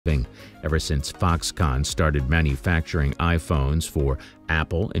Ever since Foxconn started manufacturing iPhones for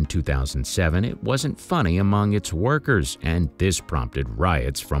Apple in 2007, it wasn't funny among its workers, and this prompted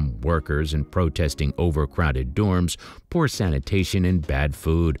riots from workers and protesting overcrowded dorms, poor sanitation, and bad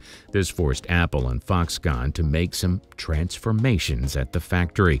food. This forced Apple and Foxconn to make some transformations at the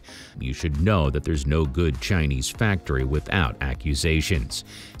factory. You should know that there's no good Chinese factory without accusations.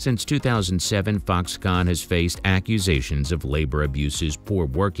 Since 2007, Foxconn has faced accusations of labor abuses, poor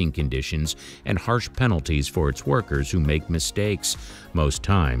working conditions, and harsh penalties for its workers who make mistakes. Most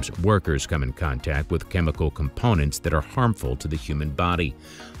times, workers come in contact with chemical components that are harmful to the human body.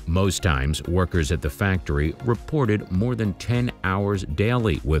 Most times, workers at the factory reported more than 10 hours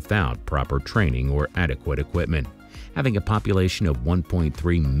daily without proper training or adequate equipment. Having a population of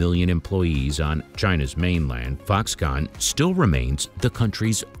 1.3 million employees on China's mainland, Foxconn still remains the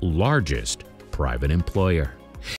country's largest private employer.